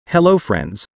Hello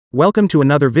friends, welcome to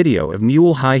another video of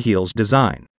Mule high heels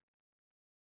design.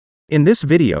 In this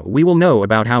video we will know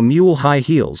about how Mule high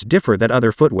heels differ than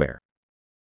other footwear.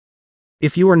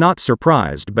 If you are not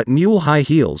surprised, but Mule high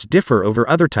heels differ over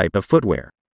other type of footwear.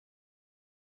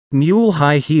 Mule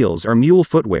high heels or mule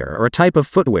footwear are a type of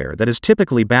footwear that is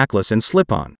typically backless and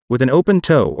slip-on, with an open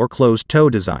toe or closed toe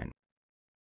design.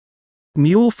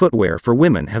 Mule footwear for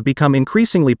women have become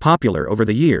increasingly popular over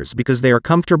the years because they are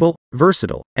comfortable,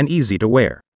 versatile, and easy to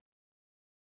wear.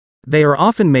 They are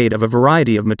often made of a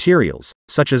variety of materials,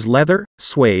 such as leather,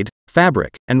 suede,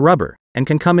 fabric, and rubber, and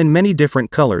can come in many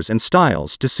different colors and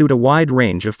styles to suit a wide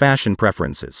range of fashion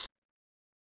preferences.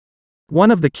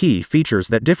 One of the key features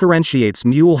that differentiates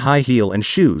Mule high heel and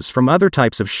shoes from other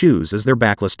types of shoes is their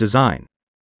backless design.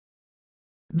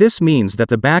 This means that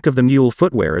the back of the Mule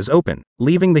footwear is open,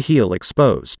 leaving the heel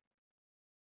exposed.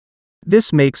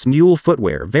 This makes Mule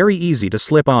footwear very easy to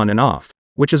slip on and off,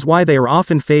 which is why they are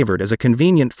often favored as a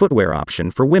convenient footwear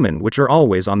option for women which are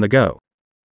always on the go.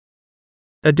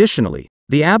 Additionally,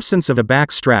 the absence of a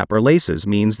back strap or laces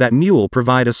means that Mule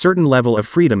provide a certain level of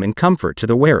freedom and comfort to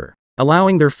the wearer,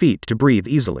 allowing their feet to breathe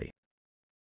easily.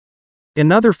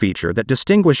 Another feature that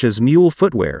distinguishes Mule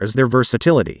footwear is their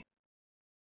versatility.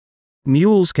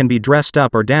 Mules can be dressed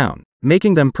up or down,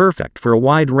 making them perfect for a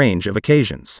wide range of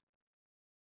occasions.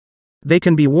 They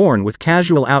can be worn with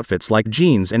casual outfits like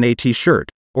jeans and a t-shirt,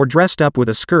 or dressed up with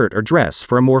a skirt or dress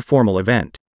for a more formal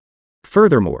event.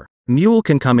 Furthermore, Mule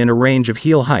can come in a range of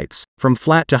heel heights, from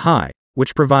flat to high,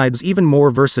 which provides even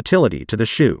more versatility to the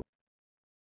shoe.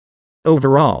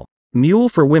 Overall, Mule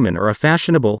for women are a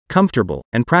fashionable, comfortable,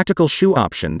 and practical shoe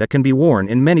option that can be worn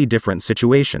in many different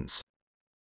situations.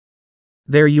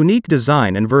 Their unique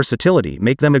design and versatility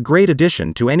make them a great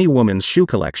addition to any woman's shoe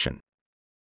collection.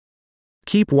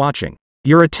 Keep watching.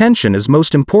 Your attention is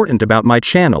most important about my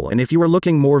channel, and if you are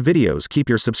looking more videos, keep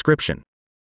your subscription.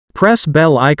 Press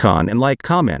bell icon and like,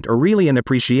 comment, or really an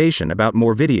appreciation about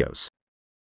more videos.